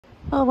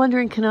Well,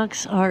 Wandering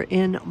Canucks are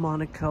in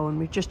Monaco, and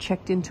we've just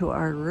checked into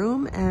our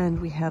room,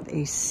 and we have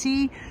a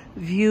sea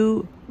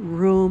view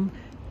room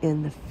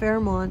in the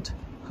Fairmont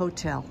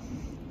Hotel.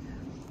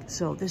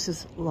 So this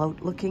is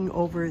looking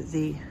over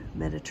the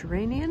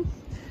Mediterranean,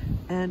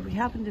 and we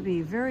happen to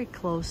be very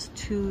close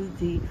to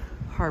the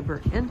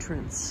harbor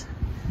entrance.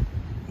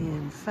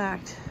 In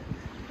fact,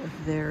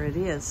 there it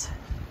is.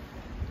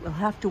 We'll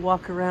have to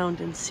walk around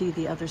and see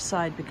the other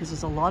side because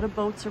there's a lot of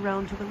boats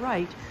around to the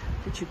right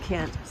that you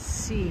can't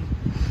see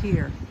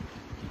here.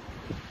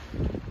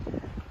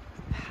 The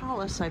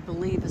palace, I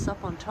believe, is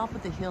up on top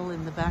of the hill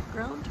in the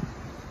background.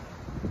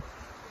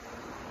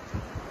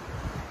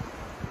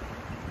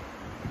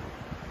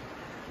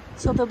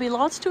 So there'll be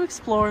lots to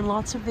explore and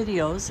lots of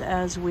videos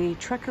as we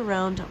trek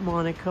around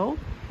Monaco.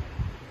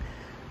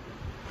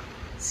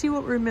 See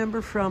what we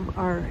remember from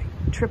our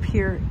trip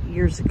here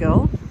years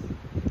ago.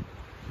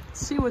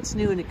 See what's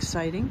new and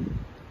exciting.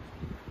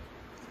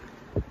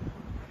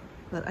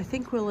 But I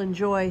think we'll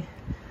enjoy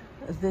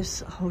this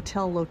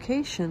hotel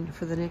location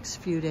for the next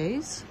few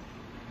days.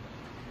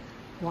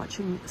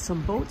 Watching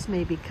some boats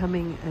maybe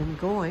coming and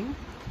going.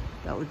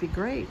 That would be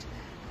great.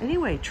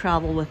 Anyway,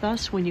 travel with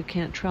us when you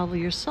can't travel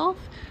yourself.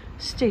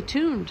 Stay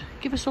tuned.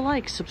 Give us a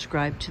like,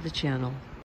 subscribe to the channel.